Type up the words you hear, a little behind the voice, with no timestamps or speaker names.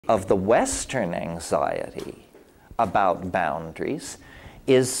of the Western anxiety about boundaries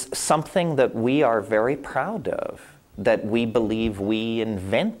is something that we are very proud of, that we believe we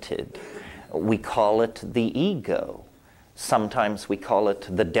invented. We call it the ego. Sometimes we call it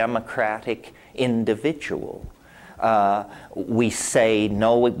the democratic individual. We say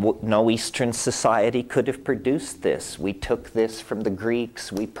no Eastern society could have produced this. We took this from the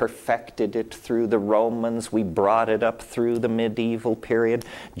Greeks, we perfected it through the Romans, we brought it up through the medieval period.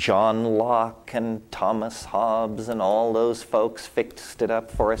 John Locke and Thomas Hobbes and all those folks fixed it up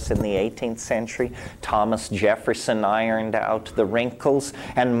for us in the 18th century. Thomas Jefferson ironed out the wrinkles,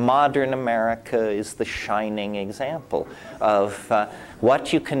 and modern America is the shining example of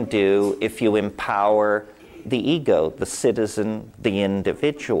what you can do if you empower the ego, the citizen, the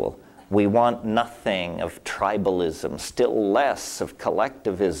individual. We want nothing of tribalism, still less of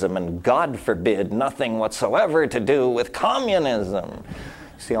collectivism, and God forbid, nothing whatsoever to do with communism.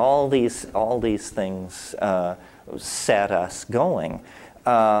 See, all these things set us going.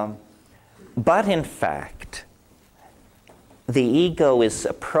 But in fact, the ego is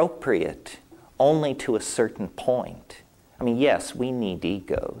appropriate only to a certain point. I mean, yes, we need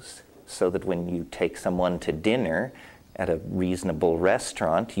egos, so that when you take someone to dinner at a reasonable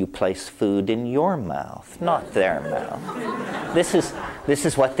restaurant, you place food in your mouth, not their mouth. This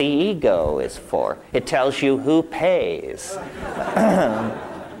is what the ego is for. It tells you who pays.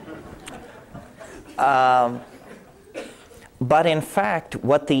 But in fact,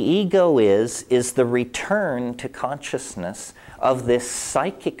 what the ego is the return to consciousness of this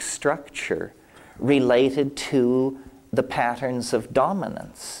psychic structure related to the patterns of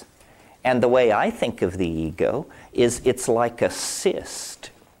dominance. And the way I think of the ego is it's like a cyst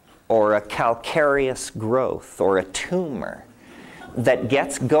or a calcareous growth or a tumor that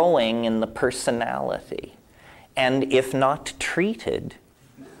gets going in the personality. And if not treated,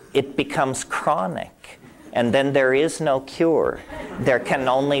 it becomes chronic. And then there is no cure. There can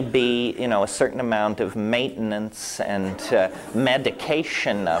only be, a certain amount of maintenance and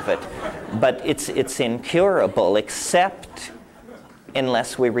medication of it. But it's incurable, except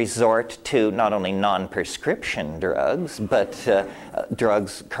unless we resort to not only non-prescription drugs, but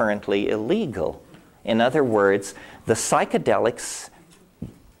drugs currently illegal. In other words, the psychedelics,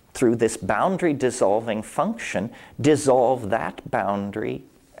 through this boundary dissolving function, dissolve that boundary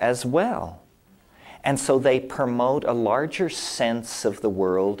as well. And so they promote a larger sense of the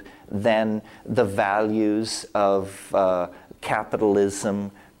world than the values of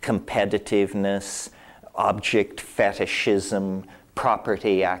capitalism, competitiveness, object fetishism,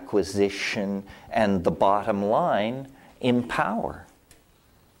 property acquisition, and the bottom line, empower.